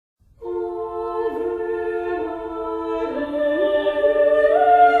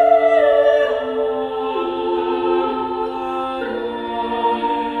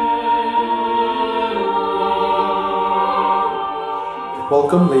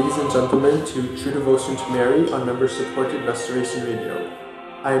Welcome, ladies and gentlemen, to True Devotion to Mary on member-supported Restoration Radio.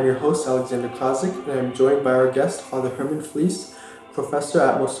 I am your host, Alexander Krazik, and I am joined by our guest, Father Herman Fleece, professor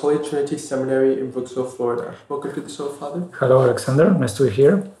at Most Holy Trinity Seminary in Brooksville, Florida. Welcome to the show, Father. Hello, Alexander. Nice to be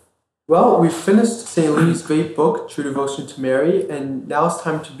here. Well, we've finished St. Louis' great book, True Devotion to Mary, and now it's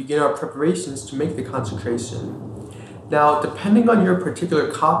time to begin our preparations to make the consecration. Now, depending on your particular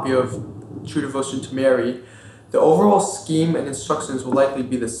copy of True Devotion to Mary, the overall scheme and instructions will likely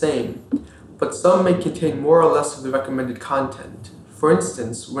be the same, but some may contain more or less of the recommended content. For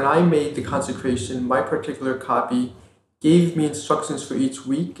instance, when I made the consecration, my particular copy gave me instructions for each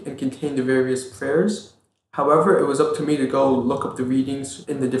week and contained the various prayers. However, it was up to me to go look up the readings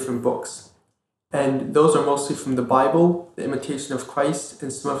in the different books. And those are mostly from the Bible, the Imitation of Christ,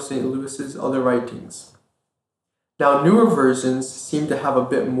 and some of St. Louis's other writings. Now, newer versions seem to have a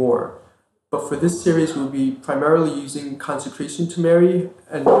bit more. But for this series, we'll be primarily using Consecration to Mary,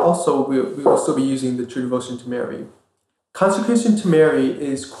 and also we will still be using the True Devotion to Mary. Consecration to Mary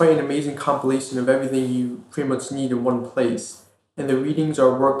is quite an amazing compilation of everything you pretty much need in one place, and the readings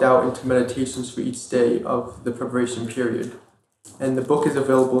are worked out into meditations for each day of the preparation period. And the book is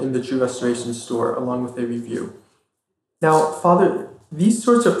available in the True Restoration store, along with a review. Now, Father, these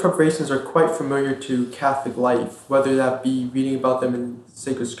sorts of preparations are quite familiar to Catholic life, whether that be reading about them in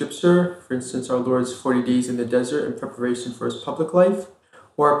sacred scripture, for instance, our Lord's 40 days in the desert in preparation for his public life,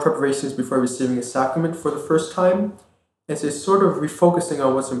 or preparations before receiving a sacrament for the first time. It's a sort of refocusing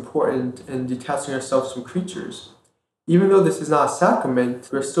on what's important and detaching ourselves from creatures. Even though this is not a sacrament,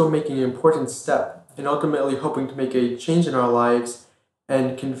 we're still making an important step and ultimately hoping to make a change in our lives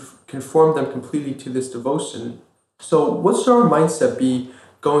and conform them completely to this devotion. So what should our mindset be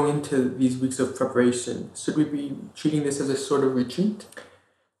going into these weeks of preparation? Should we be treating this as a sort of retreat?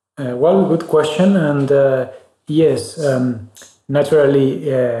 Well, good question. And yes, naturally,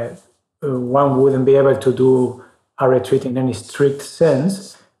 one wouldn't be able to do a retreat in any strict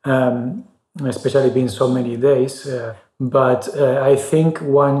sense, especially being so many days. But I think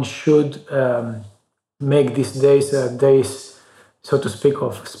one should make these days, so to speak,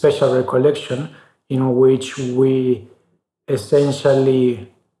 of special recollection, in which we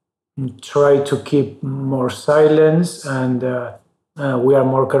essentially try to keep more silence, and we are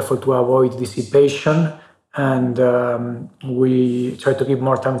more careful to avoid dissipation, and we try to give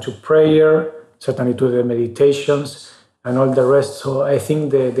more time to prayer, certainly to the meditations and all the rest. So I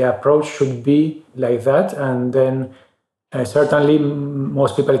think the approach should be like that. And then certainly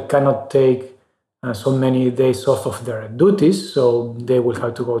most people cannot take so many days off of their duties, so they will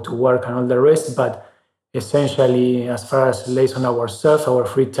have to go to work and all the rest. But essentially, as far as lays on ourselves, our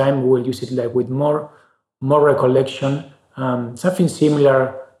free time, we will use it like with more recollection, something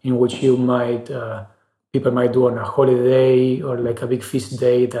similar in which people might do on a holiday or like a big feast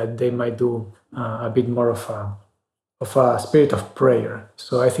day, that they might do a bit more of a spirit of prayer.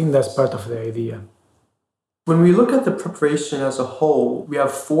 So I think that's part of the idea. When we look at the preparation as a whole, we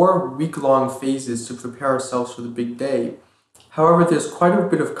have 4 week-long phases to prepare ourselves for the big day. However, there's quite a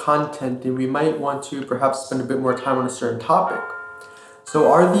bit of content, and we might want to perhaps spend a bit more time on a certain topic.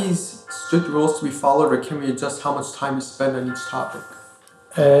 So are these strict rules to be followed, or can we adjust how much time we spend on each topic?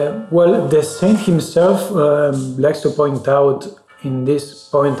 Well, the saint himself likes to point out in this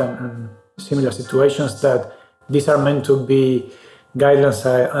point and similar situations that these are meant to be guidance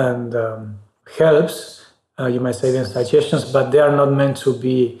and helps. You might say them suggestions, but they are not meant to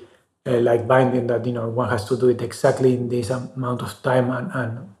be like binding that one has to do it exactly in this amount of time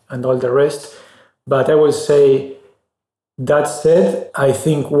and all the rest. But I will say, that said, I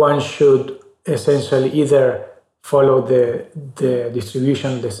think one should essentially either follow the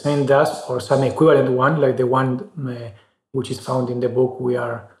distribution the saint does, or some equivalent one, like the one which is found in the book we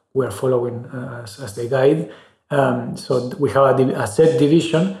are following as the guide. So we have a set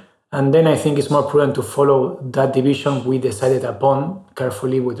division. And then I think it's more prudent to follow that division we decided upon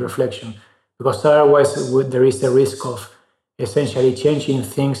carefully with reflection, because otherwise there is the risk of essentially changing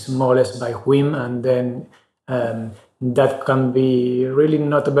things more or less by whim, and then that can be really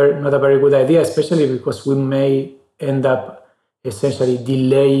not a very good idea, especially because we may end up essentially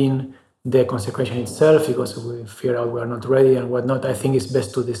delaying the consecration itself because we fear out we are not ready and whatnot. I think it's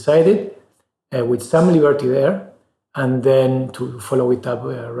best to decide it with some liberty there, and then to follow it up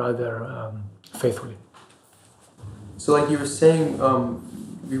rather faithfully. So like you were saying,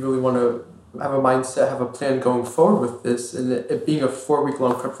 we really want to have a mindset, have a plan going forward with this, and it being a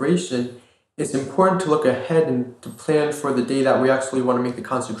 4-week-long preparation, it's important to look ahead and to plan for the day that we actually want to make the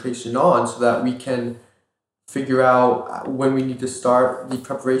consecration on, so that we can figure out when we need to start the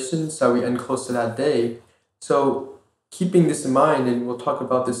preparations so we end close to that day. So Keeping this in mind, and we'll talk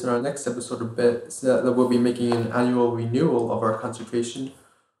about this in our next episode a bit, so that we'll be making an annual renewal of our consecration.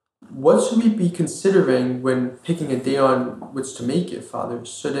 What should we be considering when picking a day on which to make it, Father?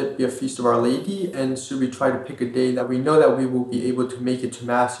 Should it be a feast of Our Lady, and should we try to pick a day that we know that we will be able to make it to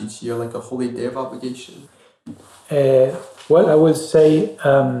Mass each year, like a holy day of obligation? Well, I will say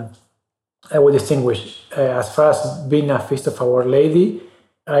I will distinguish. As far as being a feast of Our Lady,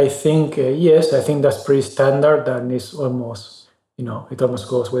 I think, yes, I think that's pretty standard and it's almost, it almost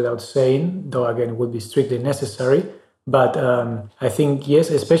goes without saying, though again, it would be strictly necessary. But I think, yes,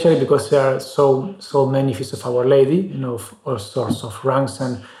 especially because there are so many feasts of Our Lady, of all sorts of ranks.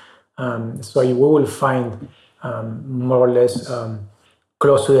 And so we will find more or less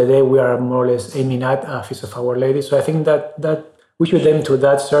close to the day we are more or less aiming at a feast of Our Lady. So I think that we should aim to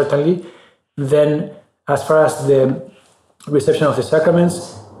that, certainly. Then, as far as the reception of the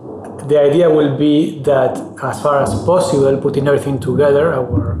sacraments, the idea will be that, as far as possible, putting everything together,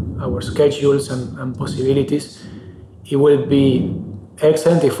 our schedules and possibilities, it will be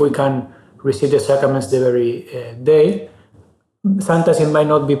excellent if we can receive the sacraments the very day. Sometimes it might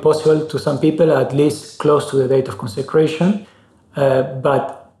not be possible to some people, at least close to the date of consecration.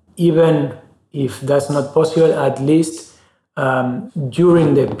 But even if that's not possible, at least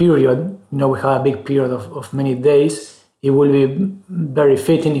during the period, we have a big period of many days, it will be very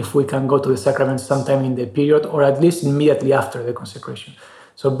fitting if we can go to the sacraments sometime in the period, or at least immediately after the consecration.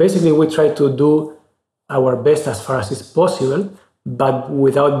 So basically, we try to do our best as far as is possible, but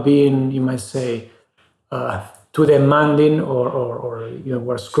without being, you might say, too demanding or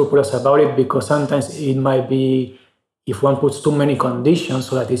we're scrupulous about it, because sometimes it might be, if one puts too many conditions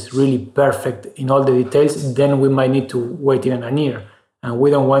so that it's really perfect in all the details, then we might need to wait even a year. And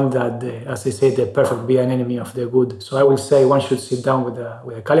we don't want that, as they say, the perfect be an enemy of the good. So I will say one should sit down with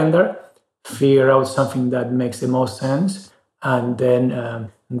a calendar, figure out something that makes the most sense, and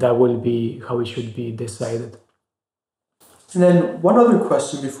then that will be how it should be decided. And then one other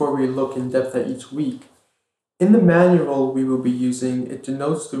question before we look in depth at each week. In the manual we will be using, it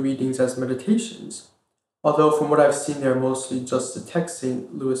denotes the readings as meditations. Although from what I've seen, they're mostly just the text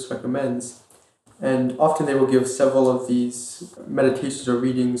St. Louis recommends. And often they will give several of these meditations or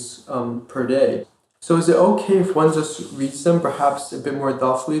readings per day. So is it okay if one just reads them perhaps a bit more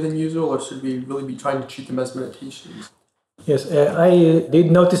thoughtfully than usual, or should we really be trying to treat them as meditations? Yes, I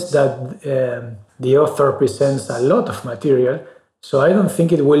did notice that the author presents a lot of material, so I don't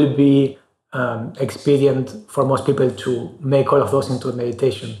think it will be expedient for most people to make all of those into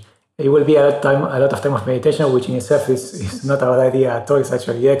meditation. It will be a lot of time of meditation, which in itself is not a bad idea at all. It's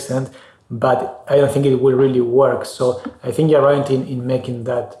actually excellent, but I don't think it will really work. So I think you're right in making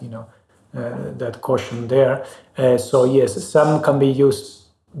that that caution there. So yes, some can be used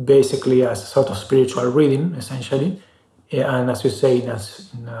basically as a sort of spiritual reading, essentially, and as you say, in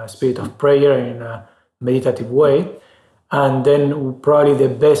a spirit of prayer, in a meditative way. And then probably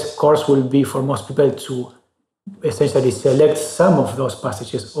the best course will be for most people to essentially select some of those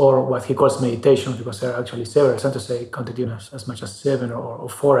passages, or what he calls meditations, because there are actually several. Some to say counted as much as 7 or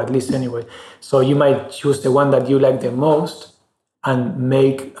 4 at least anyway. So you might choose the one that you like the most and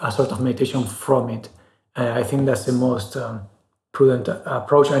make a sort of meditation from it. I think that's the most prudent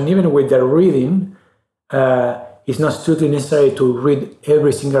approach. And even with the reading, it's not strictly necessary to read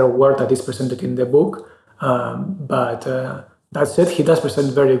every single word that is presented in the book. But that said, he does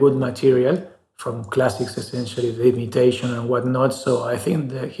present very good material from classics, essentially, the imitation and whatnot. So I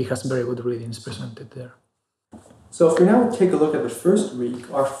think that he has very good readings presented there. So if we now take a look at the first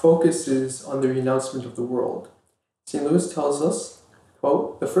week, our focus is on the renouncement of the world. St. Louis tells us,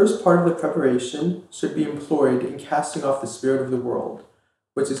 quote, "The first part of the preparation should be employed in casting off the spirit of the world,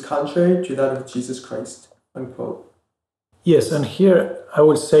 which is contrary to that of Jesus Christ," unquote. Yes, and here I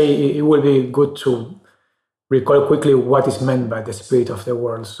would say it will be good to recall quickly what is meant by the spirit of the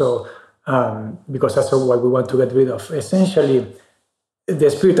world. So, because that's what we want to get rid of. Essentially, the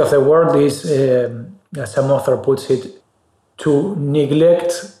spirit of the world is, as some author puts it, to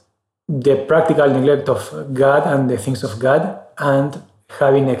neglect the practical neglect of God and the things of God, and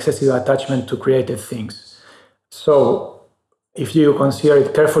having excessive attachment to created things. So, if you consider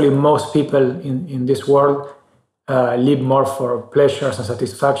it carefully, most people in this world live more for pleasures and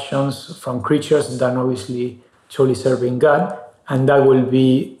satisfactions from creatures than obviously truly serving God, and that will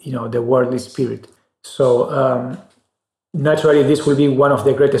be, the worldly spirit. So naturally, this will be one of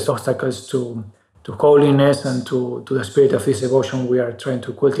the greatest obstacles to holiness and to the spirit of this devotion we are trying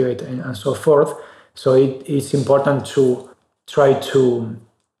to cultivate and so forth. So it's important to try to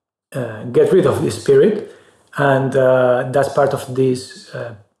get rid of this spirit, and that's part of these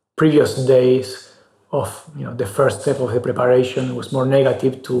previous days of the first step of the preparation was more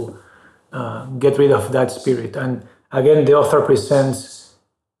negative to get rid of that spirit. And again, the author presents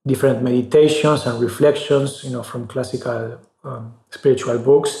different meditations and reflections, from classical spiritual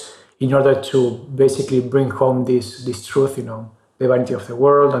books, in order to basically bring home this truth, the vanity of the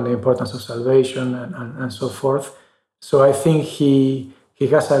world and the importance of salvation and so forth. So I think he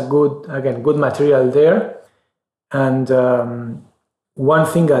has a good material there. And one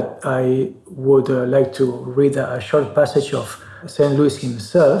thing that I would like to read a short passage of St. Louis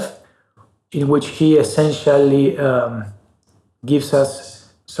himself, in which he essentially gives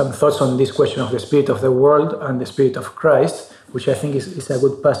us some thoughts on this question of the spirit of the world and the spirit of Christ, which I think is a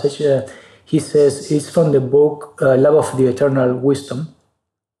good passage. He says, it's from the book Love of the Eternal Wisdom.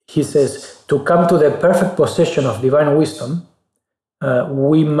 He says, to come to the perfect possession of divine wisdom,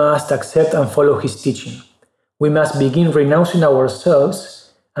 we must accept and follow his teaching. We must begin renouncing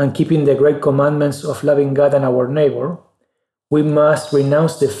ourselves and keeping the great commandments of loving God and our neighbor. We must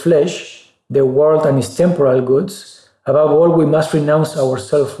renounce the flesh, the world, and its temporal goods. Above all, we must renounce our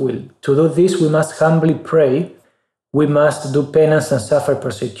self-will. To do this, we must humbly pray. We must do penance and suffer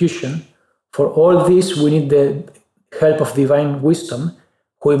persecution. For all this, we need the help of divine wisdom,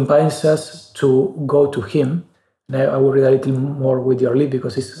 who invites us to go to him. And I will read a little more with your leave,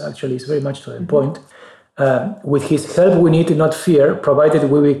 because it's very much to the point. With his help, we need not fear, provided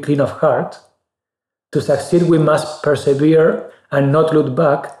we be clean of heart. To succeed, we must persevere and not look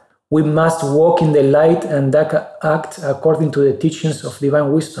back. We must walk in the light and act according to the teachings of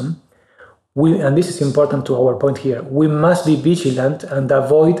divine wisdom. And this is important to our point here, we must be vigilant and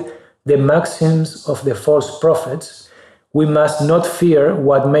avoid the maxims of the false prophets. We must not fear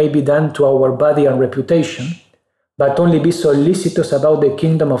what may be done to our body and reputation, but only be solicitous about the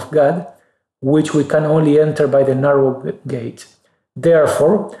kingdom of God, which we can only enter by the narrow gate.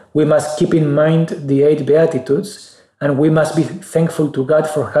 Therefore, we must keep in mind the 8 Beatitudes, and we must be thankful to God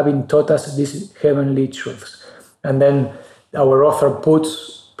for having taught us these heavenly truths. And then our author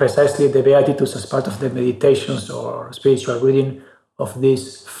puts precisely the Beatitudes as part of the meditations or spiritual reading of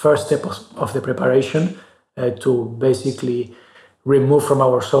this first step of the preparation to basically remove from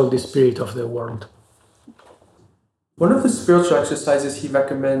our soul the spirit of the world. One of the spiritual exercises he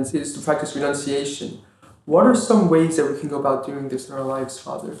recommends is to practice renunciation. What are some ways that we can go about doing this in our lives,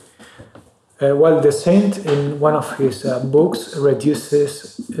 Father? Well, the saint in one of his books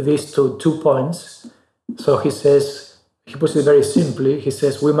reduces this to 2 points. So he puts it very simply. He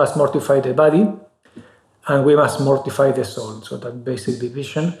says, we must mortify the body and we must mortify the soul. So that basic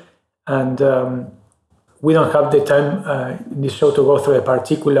division. And we don't have the time in this show to go through a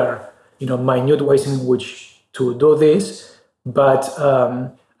particular, minute ways in which to do this, but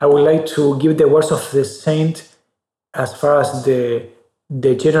I would like to give the words of the saint as far as the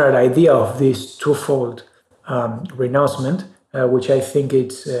general idea of this twofold renouncement, which I think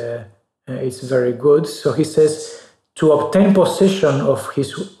it's very good. So he says, to obtain possession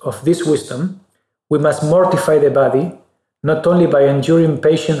of this wisdom, we must mortify the body, not only by enduring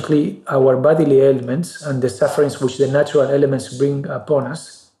patiently our bodily ailments and the sufferings which the natural elements bring upon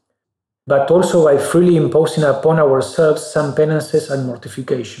us, but also by freely imposing upon ourselves some penances and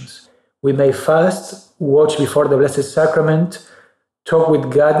mortifications. We may fast, watch before the Blessed Sacrament, talk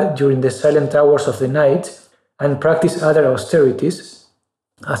with God during the silent hours of the night, and practice other austerities,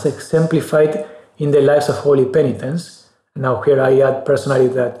 as exemplified in the lives of holy penitents. Now here I add personally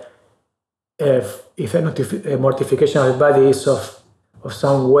that if a mortification of the body is of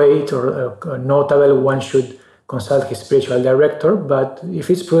some weight or notable, one should consult his spiritual director, but if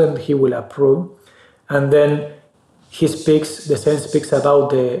it's prudent, he will approve. And then the saint speaks about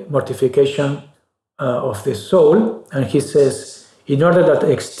the mortification of the soul, and he says, in order that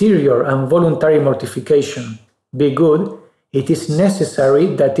exterior and voluntary mortification be good, it is necessary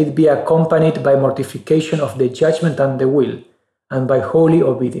that it be accompanied by mortification of the judgment and the will, and by holy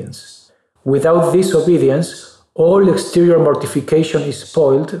obedience. Without this obedience, all exterior mortification is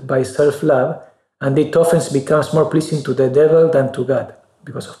spoiled by self-love, and it often becomes more pleasing to the devil than to God,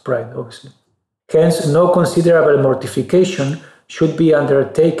 because of pride, obviously. Hence, no considerable mortification should be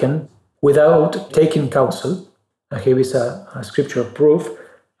undertaken without taking counsel. And here is a scripture proof.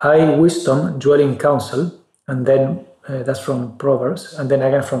 I, wisdom, dwell in counsel, and then that's from Proverbs, and then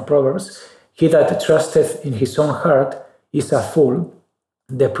again from Proverbs, he that trusteth in his own heart is a fool.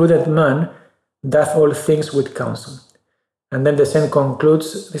 The prudent man doth all things with counsel. And then the saint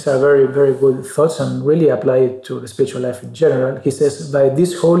concludes, these are very, very good thoughts and really apply it to the spiritual life in general. He says, by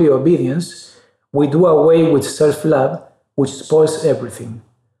this holy obedience, we do away with self-love, which spoils everything.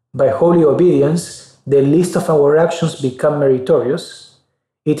 By holy obedience, the least of our actions become meritorious.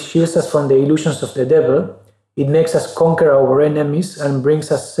 It shields us from the illusions of the devil. It makes us conquer our enemies and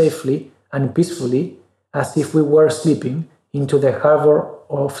brings us safely and peacefully, as if we were sleeping, into the harbor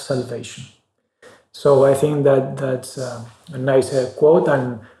of salvation. So I think that that's a nice quote.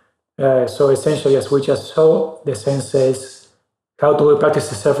 And so essentially, as we just saw, the saint says, how do we practice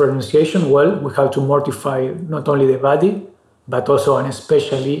the self-renunciation? Well, we have to mortify not only the body, but also and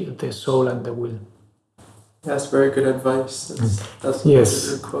especially the soul and the will. That's very good advice. That's yes.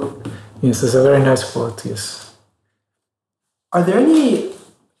 a good quote. Yes, it's a very nice quote, yes. Are there any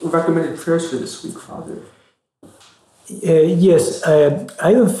recommended prayers for this week, Father? Yes,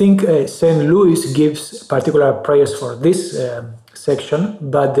 I don't think St. Louis gives particular prayers for this section,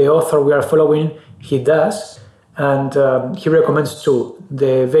 but the author we are following, he does, and he recommends two,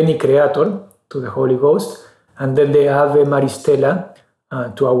 the Veni Creator, to the Holy Ghost, and then the Ave Maristella,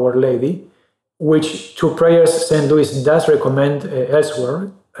 to Our Lady, which two prayers St. Louis does recommend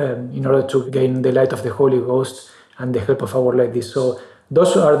elsewhere in order to gain the light of the Holy Ghost and the help of Our Lady. So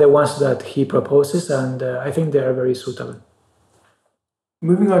those are the ones that he proposes, and I think they are very suitable.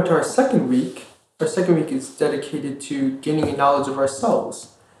 Moving on to our second week is dedicated to gaining a knowledge of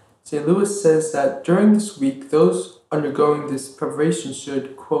ourselves. St. Louis says that during this week, those undergoing this preparation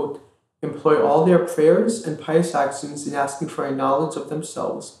should, quote, employ all their prayers and pious actions in asking for a knowledge of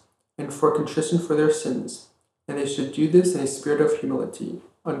themselves and for contrition for their sins, and they should do this in a spirit of humility,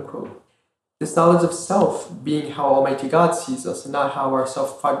 unquote. This knowledge of self being how Almighty God sees us and not how our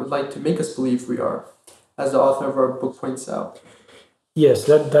self-pride would like to make us believe we are, as the author of our book points out. Yes,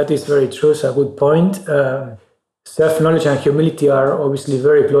 that is very true. It's a good point. Self-knowledge and humility are obviously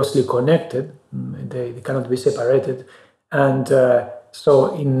very closely connected. They cannot be separated. And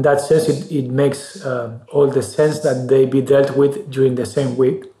so in that sense, it makes all the sense that they be dealt with during the same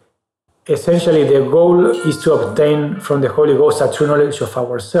week. Essentially, the goal is to obtain from the Holy Ghost a true knowledge of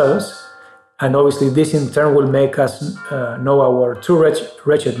ourselves. And obviously, this in turn will make us know our true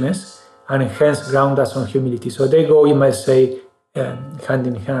wretchedness and hence ground us on humility. So they go, you might say, hand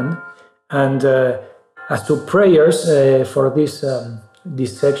in hand. And as to prayers for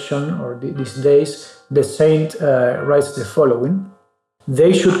this section or these days, the saint writes the following: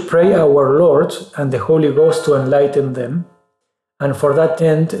 they should pray our Lord and the Holy Ghost to enlighten them, and for that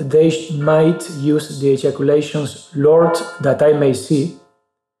end they might use the ejaculations, Lord, that I may see,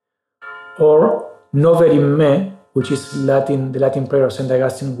 or Nover in me, which is the Latin prayer of St.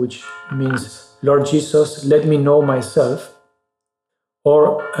 Augustine, which means, Lord Jesus, let me know myself,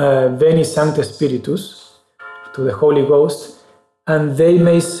 or Veni Sancte Spiritus, to the Holy Ghost, and they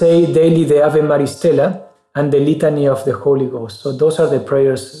may say daily the Ave Maristella and the Litany of the Holy Ghost. So those are the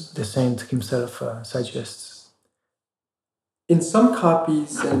prayers the saint himself suggests. In some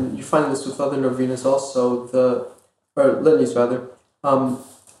copies, and you find this with other novenas also, or litanies rather,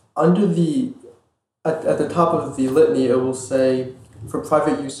 at the top of the litany it will say, for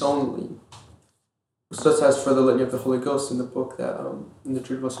private use only, such as for the Litany of the Holy Ghost in the book that, in the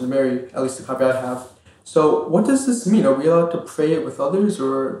True Devotion to Mary, at least the copy I have. So what does this mean? Are we allowed to pray it with others,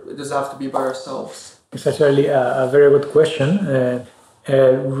 or does it have to be by ourselves? It's actually a very good question.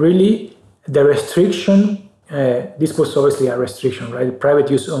 Really, the restriction, this was obviously a restriction, right? Private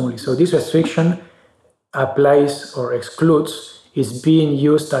use only. So this restriction applies or excludes is being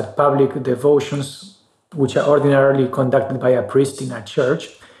used at public devotions, which are ordinarily conducted by a priest in a church.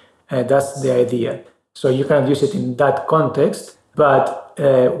 That's the idea. So you cannot use it in that context, but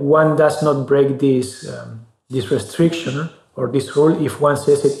one does not break this restriction or this rule if one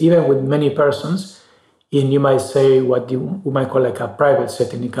says it even with many persons in, you might say, what you might call like a private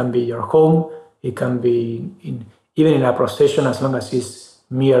setting. It can be your home, it can be even in a procession, as long as it's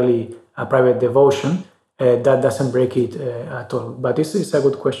merely a private devotion. That doesn't break it at all. But it's a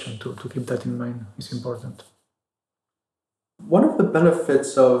good question to keep that in mind. It's important. One of the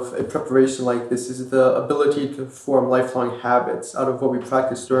benefits of a preparation like this is the ability to form lifelong habits out of what we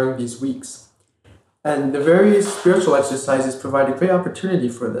practice during these weeks. And the various spiritual exercises provide a great opportunity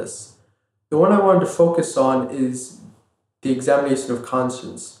for this. The one I wanted to focus on is the examination of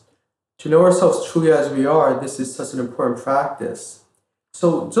conscience. To know ourselves truly as we are, this is such an important practice.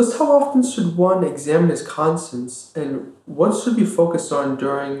 So just how often should one examine his conscience, and what should we focus on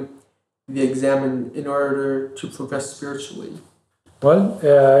during the examine in order to progress spiritually? Well,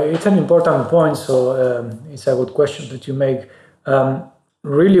 it's an important point, so it's a good question that you make.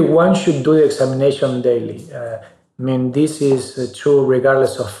 Really, one should do the examination daily. I mean, this is true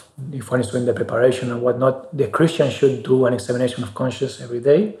regardless of if one is doing the preparation and whatnot. The Christian should do an examination of conscience every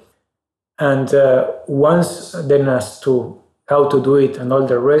day. And once then as to how to do it and all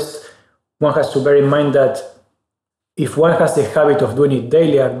the rest, one has to bear in mind that if one has the habit of doing it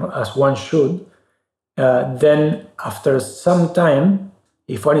daily, as one should, then after some time,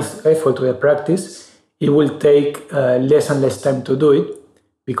 if one is faithful to the practice, it will take less and less time to do it,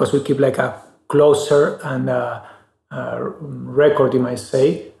 because we keep like a closer and record, you might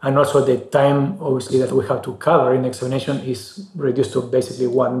say, and also the time obviously that we have to cover in examination is reduced to basically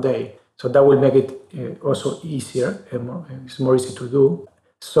 1 day. So that will make it also easier. It's more easy to do.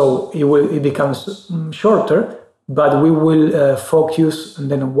 So it becomes shorter, but we will focus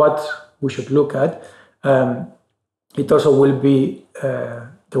and then what we should look at. It also will be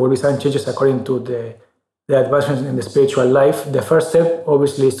there will be some changes according to the advancements in the spiritual life. The first step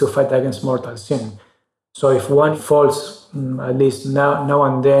obviously is to fight against mortal sin. So if one falls at least now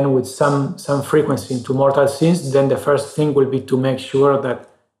and then with some frequency into mortal sins, then the first thing will be to make sure that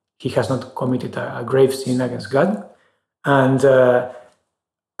he has not committed a grave sin against God. And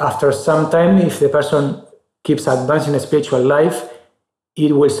after some time, if the person keeps advancing in the spiritual life,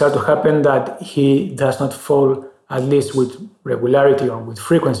 it will start to happen that he does not fall at least with regularity or with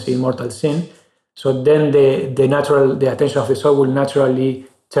frequency in mortal sin. So then the attention of the soul will naturally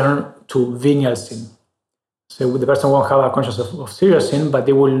turn to venial sin. So the person won't have a consciousness of serious sin, but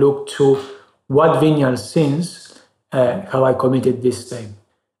they will look to what venial sins have I committed this day.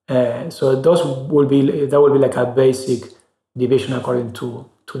 So that will be like a basic division according to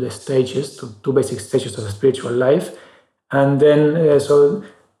the stages, to two basic stages of the spiritual life. And then so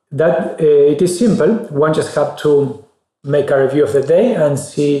that it is simple. One just have to make a review of the day and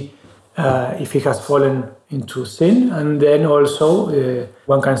see if he has fallen into sin, and then also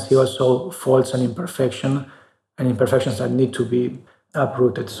one can see also faults and imperfections that need to be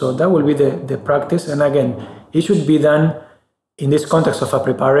uprooted. So that will be the practice. And again, it should be done in this context of a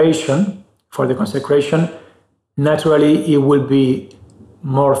preparation for the consecration. Naturally, it will be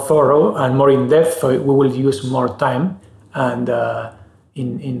more thorough and more in-depth, so we will use more time, and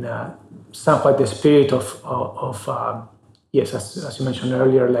in somewhat the spirit of yes, as you mentioned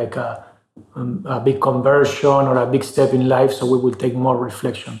earlier, like a big conversion or a big step in life, so we will take more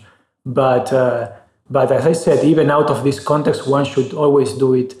reflection. But as I said, even out of this context, one should always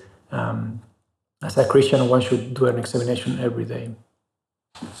do it. As a Christian, one should do an examination every day.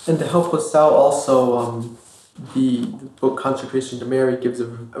 And to help us out also, the book Consecration to Mary gives a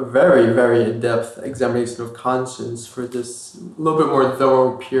very, very in-depth examination of conscience for this little bit more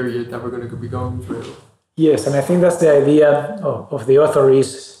thorough period that we're going to be going through. Yes, and I think that's the idea of the author,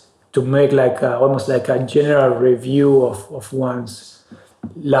 is to make like almost like a general review of one's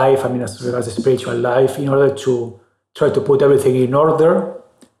life, as regards the spiritual life, in order to try to put everything in order,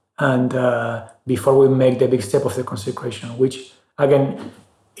 and before we make the big step of the consecration, which again,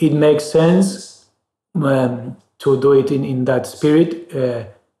 it makes sense to do it in that spirit,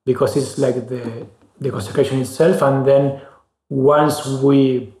 because it's like the consecration itself. And then once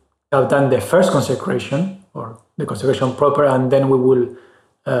we have done the first consecration, or the consecration proper, and then we will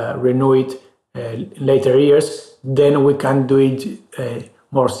renew it later years, then we can do it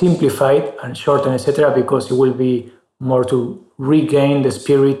more simplified and shortened, etc., because it will be more to regain the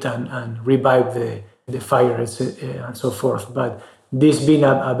spirit and revive the fire, and so forth. But this being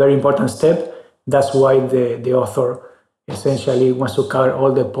a very important step, that's why the author essentially wants to cover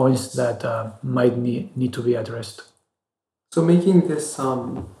all the points that might need to be addressed. So making this,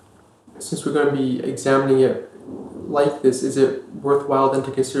 since we're going to be examining it like this, is it worthwhile then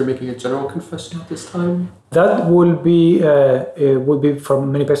to consider making a general confession at this time? That would be for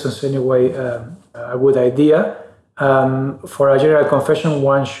many persons anyway a good idea. For a general confession,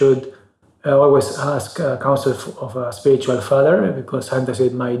 one should always ask counsel of a spiritual father, because sometimes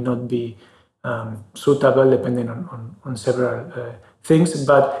it might not be suitable depending on several things.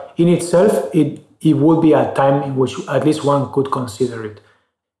 But in itself, it would be a time in which at least one could consider it,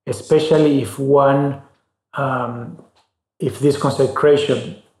 especially if one if this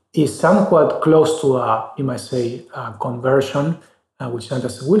consecration is somewhat close to you might say, a conversion, which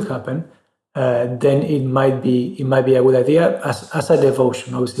sometimes will happen. Then it might be a good idea as a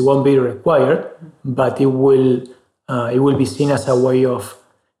devotion. Obviously, it won't be required, but it will be seen as a way of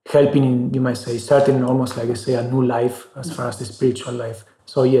helping, you might say, starting almost like I say a new life as far as the spiritual life.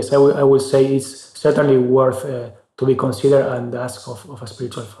 So yes, I will say it's certainly worth to be considered and ask of a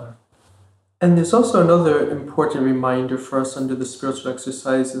spiritual father. And there's also another important reminder for us under the spiritual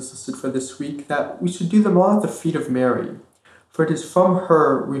exercises listed for this week, that we should do them all at the feet of Mary. For it is from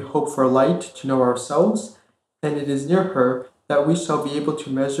her we hope for light to know ourselves, and it is near her that we shall be able to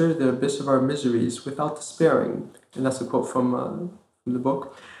measure the abyss of our miseries without despairing. And that's a quote from the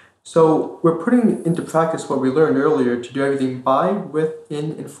book. So we're putting into practice what we learned earlier, to do everything by, with,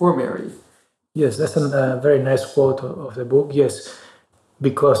 in, and for Mary. Yes, that's a very nice quote of the book. Yes,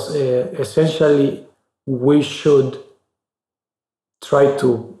 because essentially we should try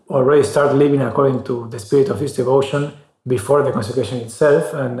to already start living according to the spirit of this devotion before the consecration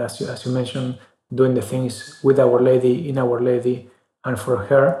itself, and as you mentioned, doing the things with Our Lady, in Our Lady, and for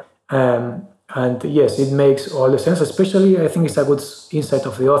her. And yes, it makes all the sense. Especially, I think it's a good insight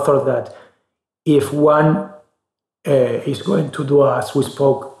of the author that if one is going to do, as we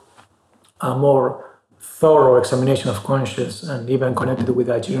spoke, a more thorough examination of conscience and even connected with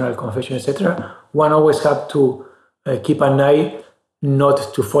a general confession, etc., one always have to keep an eye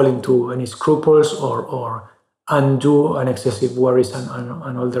not to fall into any scruples or undo an excessive worries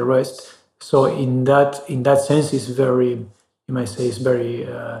and all the rest. So in that sense, it's very, you might say, it's very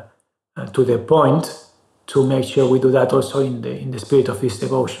to the point to make sure we do that also in the spirit of this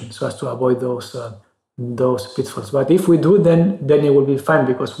devotion, so as to avoid those pitfalls. But if we do, then it will be fine,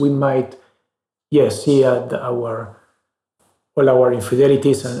 because we might, yes, see our all our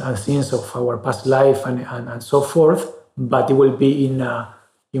infidelities and sins of our past life and so forth, but it will be in a,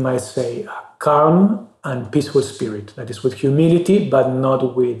 you might say, a calm and peaceful spirit, that is with humility, but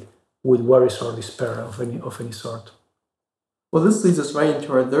not with worries or despair of any sort. Well, this leads us right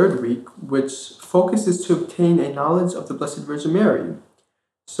into our third week, which focuses to obtain a knowledge of the Blessed Virgin Mary.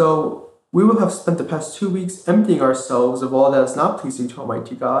 So, we will have spent the past 2 weeks emptying ourselves of all that is not pleasing to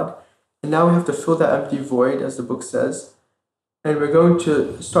Almighty God, and now we have to fill that empty void, as the book says. And we're going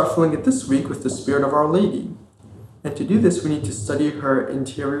to start filling it this week with the Spirit of Our Lady. And to do this, we need to study her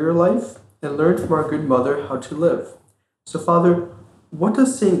interior life and learn from our good mother how to live. So, Father, what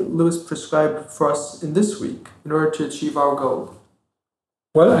does St. Louis prescribe for us in this week in order to achieve our goal?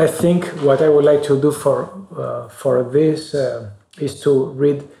 Well, I think what I would like to do for this is to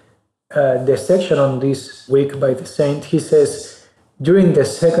read the section on this week by the saint. He says, during the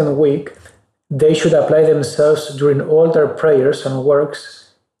second week, they should apply themselves during all their prayers and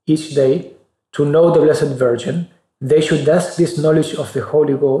works each day to know the Blessed Virgin. They should ask this knowledge of the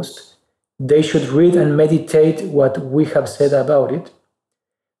Holy Ghost. They should read and meditate what we have said about it.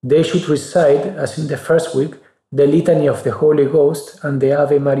 They should recite, as in the first week, the Litany of the Holy Ghost and the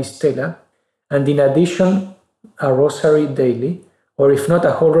Ave Maristella, and in addition, a rosary daily, or if not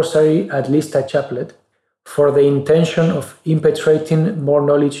a whole rosary, at least a chaplet, for the intention of impetrating more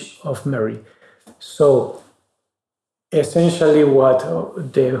knowledge of Mary. So, essentially,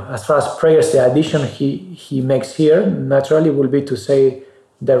 as far as prayers, the addition he makes here naturally will be to say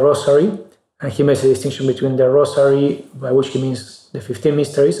the rosary, and he makes a distinction between the rosary, by which he means the 15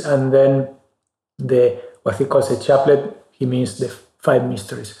 mysteries, and then what he calls a chaplet, he means the 5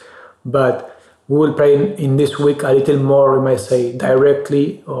 mysteries. But we will pray in this week a little more, we might say,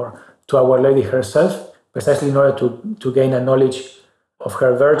 directly or to Our Lady herself, precisely in order to gain a knowledge of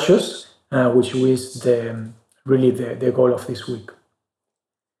her virtues, which is really the goal of this week.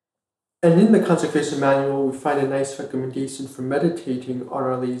 And in the consecration manual, we find a nice recommendation for meditating on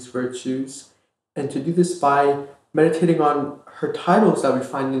Our Lady's virtues, and to do this by meditating on her titles that we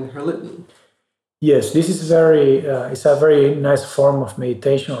find in her litany. Yes, this is it's a very nice form of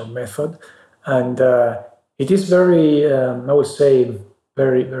meditation or method, and it is very, I would say,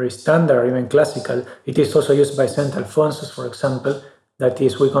 very, very standard, even classical. It is also used by Saint Alphonsus, for example. That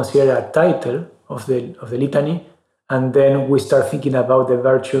is, we consider a title of the litany, and then we start thinking about the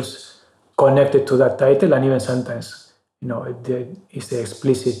virtues connected to that title, and even sometimes, it's the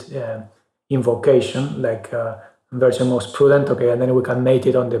explicit invocation, like Virgin most prudent, okay, and then we can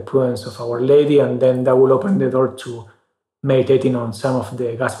meditate on the prudence of Our Lady, and then that will open the door to meditating on some of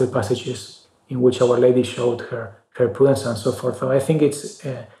the Gospel passages in which Our Lady showed her prudence and so forth. So I think it's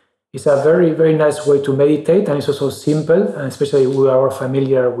a very, very nice way to meditate, and it's also simple, and especially we are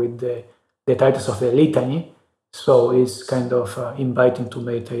familiar with the titles of the litany, so it's kind of inviting to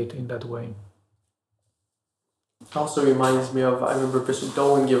meditate in that way. It also reminds me of, I remember Bishop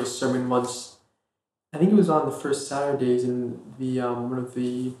Dolan gave a sermon once. I think it was on the first Saturdays in the one of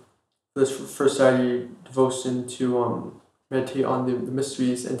the first Saturday devotion to meditate on the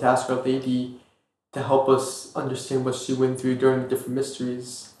mysteries and to ask Our Lady to help us understand what she went through during the different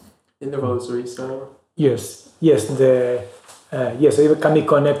mysteries in the Rosary. So yes, it can be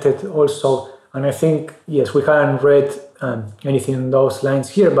connected also, and I think we haven't read anything in those lines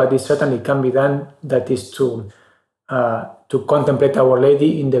here, but it certainly can be done. That is to contemplate Our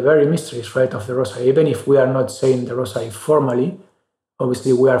Lady in the very mysteries, right, of the Rosary. Even if we are not saying the Rosary formally,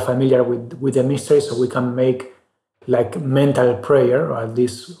 obviously we are familiar with the mysteries, so we can make like mental prayer, or at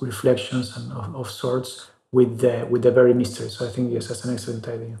least reflections and of sorts with the very mysteries. So I think that's an excellent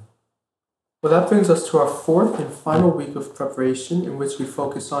idea. Well, that brings us to our fourth and final week of preparation, in which we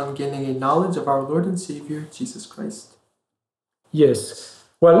focus on gaining a knowledge of our Lord and Savior, Jesus Christ. Yes.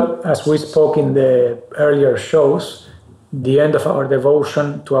 Well, as we spoke in the earlier shows, the end of our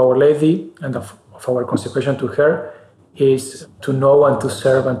devotion to Our Lady and of our consecration to her is to know and to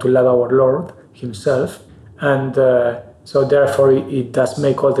serve and to love our Lord Himself. And so therefore it does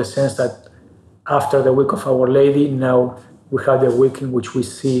make all the sense that after the week of Our Lady, now we have the week in which we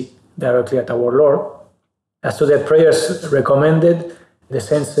see directly at our Lord. As to the prayers recommended, the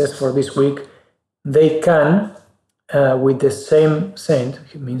saint says for this week, they can, with the same saint,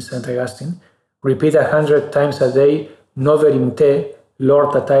 it means St. Augustine, repeat 100 times a day, Noverim te,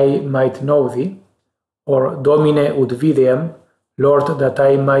 Lord, that I might know thee, or Domine ut videam, Lord, that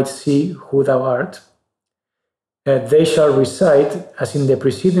I might see who thou art. They shall recite, as in the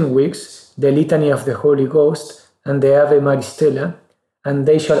preceding weeks, the Litany of the Holy Ghost and the Ave Maristella, and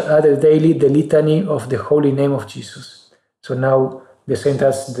they shall add daily the Litany of the Holy Name of Jesus. So now the saint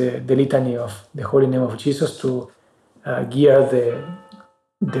has the Litany of the Holy Name of Jesus to gear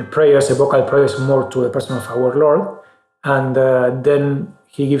the prayers, the vocal prayers, more to the person of our Lord. And then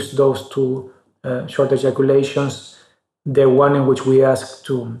he gives those two short ejaculations, the one in which we ask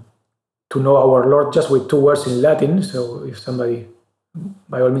to know our Lord just with two words in Latin. So if somebody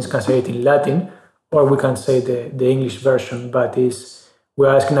by all means can say it in Latin, or we can say the English version, but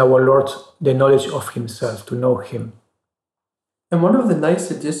we're asking our Lord the knowledge of Himself, to know Him. And one of the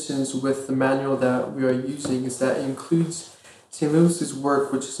nice additions with the manual that we are using is that it includes St. Lewis's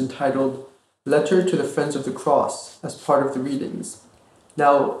work, which is entitled Letter to the Friends of the Cross, as part of the readings.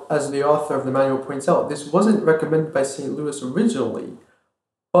 Now, as the author of the manual points out, this wasn't recommended by St. Louis originally,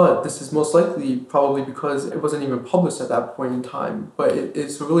 but this is most likely probably because it wasn't even published at that point in time. But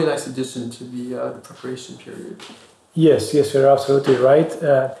it's a really nice addition to the preparation period. Yes, you're absolutely right.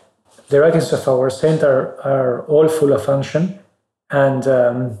 The writings of our saint are all full of unction, and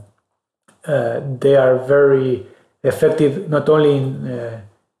they are very effective not only in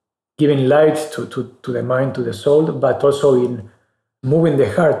giving light to the mind, to the soul, but also in moving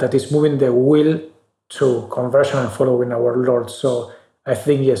the heart, that is, moving the will to conversion and following our Lord. So I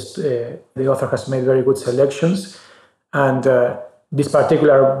think, yes, the author has made very good selections, and this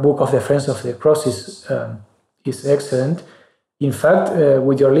particular book of the Friends of the Cross is excellent. In fact,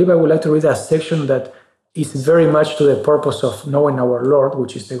 with your leave, I would like to read a section that is very much to the purpose of knowing our Lord,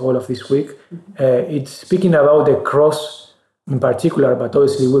 which is the goal of this week. It's speaking about the cross in particular, but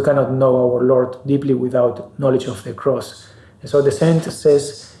obviously we cannot know our Lord deeply without knowledge of the cross. And so the saint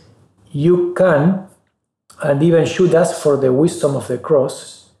says, you can and even should ask for the wisdom of the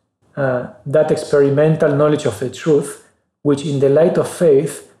cross, that experimental knowledge of the truth, which in the light of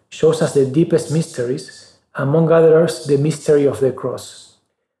faith shows us the deepest mysteries, among others the mystery of the cross.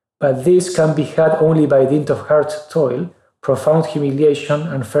 But this can be had only by dint of hard toil, profound humiliation,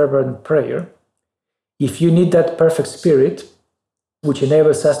 and fervent prayer. If you need that perfect spirit, which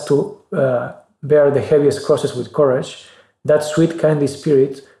enables us to bear the heaviest crosses with courage, that sweet, kindly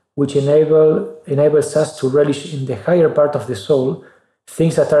spirit, which enables us to relish in the higher part of the soul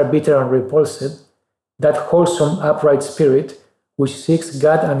things that are bitter and repulsive, that wholesome, upright spirit, which seeks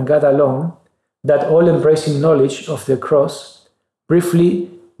God and God alone, that all-embracing knowledge of the cross,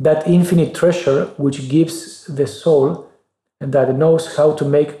 briefly, that infinite treasure which gives the soul and that knows how to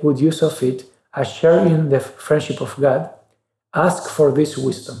make good use of it a share in the friendship of God, ask for this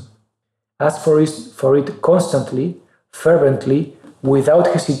wisdom. Ask for it constantly, fervently, without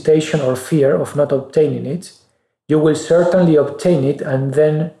hesitation or fear of not obtaining it. You will certainly obtain it and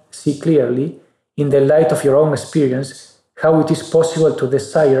then see clearly, in the light of your own experience, how it is possible to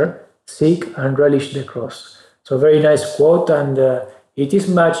desire, seek, and relish the cross. So very nice quote, and it is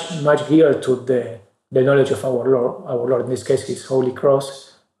much geared to the knowledge of our Lord, in this case His Holy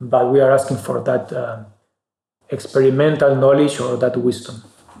Cross, but we are asking for that experimental knowledge or that wisdom.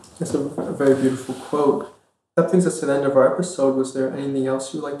 That's a very beautiful quote. That brings us to the end of our episode. Was there anything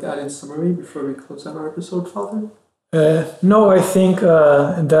else you'd like to add in summary before we close out our episode, Father? No, I think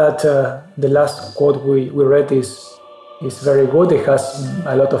that the last quote we read is very good. It has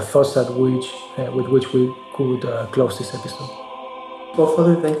a lot of thoughts with which we could close this episode. Well,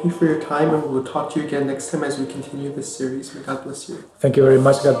 Father, thank you for your time, and we'll talk to you again next time as we continue this series. May God bless you. Thank you very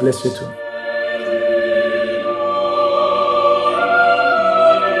much. God bless you too.